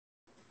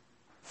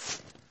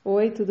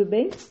Oi, tudo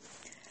bem?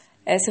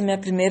 Essa é a minha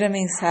primeira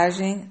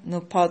mensagem no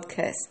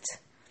podcast.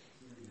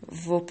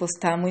 Vou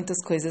postar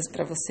muitas coisas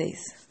para vocês.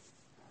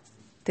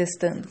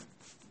 Testando.